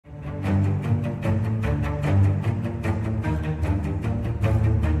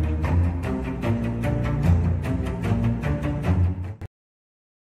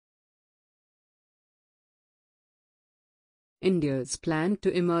India's plan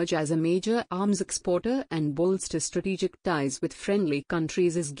to emerge as a major arms exporter and bolster strategic ties with friendly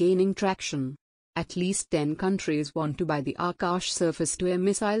countries is gaining traction. At least 10 countries want to buy the Akash surface-to-air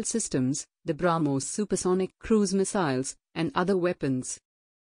missile systems, the Brahmos Supersonic cruise missiles, and other weapons.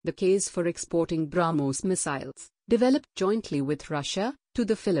 The case for exporting Brahmos missiles, developed jointly with Russia, to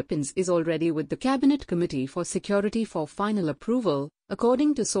the Philippines is already with the Cabinet Committee for Security for final approval,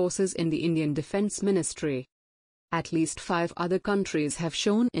 according to sources in the Indian Defence Ministry. At least 5 other countries have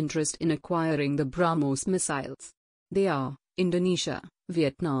shown interest in acquiring the Brahmos missiles. They are Indonesia,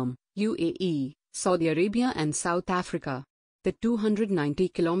 Vietnam, UAE, Saudi Arabia and South Africa. The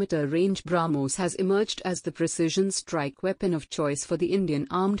 290-kilometer range Brahmos has emerged as the precision strike weapon of choice for the Indian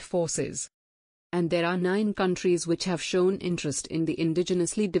Armed Forces. And there are 9 countries which have shown interest in the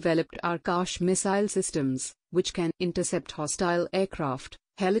indigenously developed Akash missile systems, which can intercept hostile aircraft,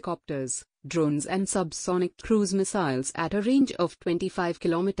 helicopters, drones and subsonic cruise missiles at a range of 25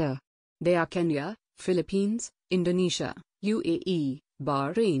 km. They are Kenya, Philippines, Indonesia, UAE,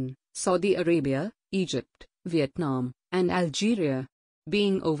 Bahrain, Saudi Arabia, Egypt, Vietnam, and Algeria.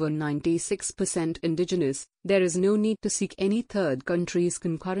 Being over 96% indigenous, there is no need to seek any third country's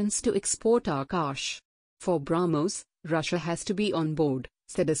concurrence to export Akash. For Brahmos, Russia has to be on board,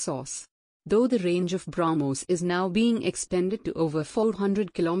 said a source. Though the range of Brahmos is now being extended to over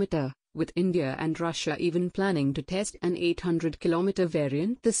 400 km, with India and Russia even planning to test an 800 km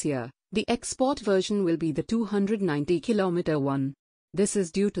variant this year, the export version will be the 290 km one. This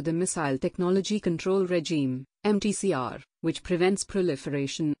is due to the Missile Technology Control Regime, MTCR, which prevents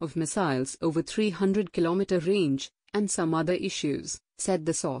proliferation of missiles over 300 km range, and some other issues, said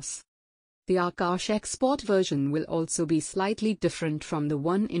the source. The Akash export version will also be slightly different from the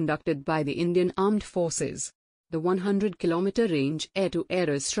one inducted by the Indian Armed Forces. The 100 km range air-to-air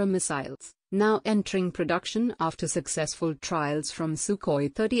Astra missiles, now entering production after successful trials from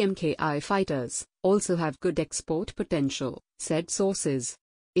Sukhoi 30 Mki fighters, also have good export potential, said sources.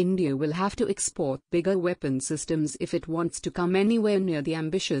 India will have to export bigger weapon systems if it wants to come anywhere near the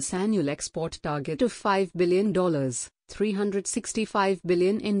ambitious annual export target of $5 billion, 365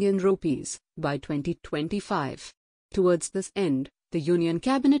 billion Indian rupees, by 2025. Towards this end, the Union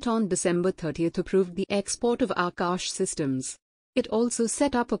Cabinet on December 30 approved the export of Akash systems. It also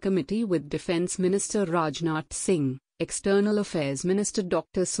set up a committee with Defence Minister Rajnath Singh, External Affairs Minister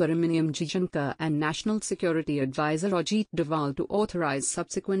Dr. Subrahmanyam Jaishankar and National Security Advisor Ajit Doval to authorize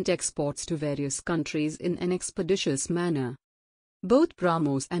subsequent exports to various countries in an expeditious manner. Both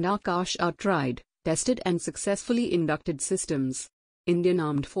Brahmos and Akash are tried, tested and successfully inducted systems. Indian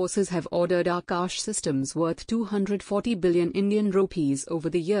Armed Forces have ordered Akash systems worth 240 billion Indian rupees over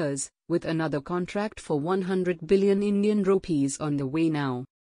the years, with another contract for 100 billion Indian rupees on the way now.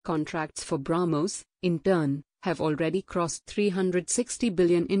 Contracts for Brahmos, in turn, have already crossed 360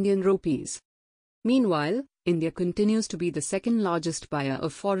 billion Indian rupees. Meanwhile, India continues to be the second largest buyer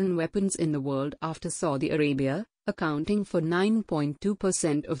of foreign weapons in the world after Saudi Arabia, accounting for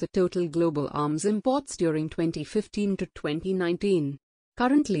 9.2% of the total global arms imports during 2015 to 2019.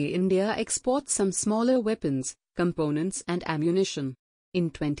 Currently, India exports some smaller weapons, components and ammunition.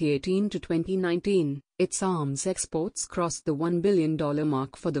 In 2018 to 2019, its arms exports crossed the $1 billion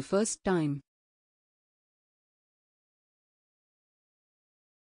mark for the first time.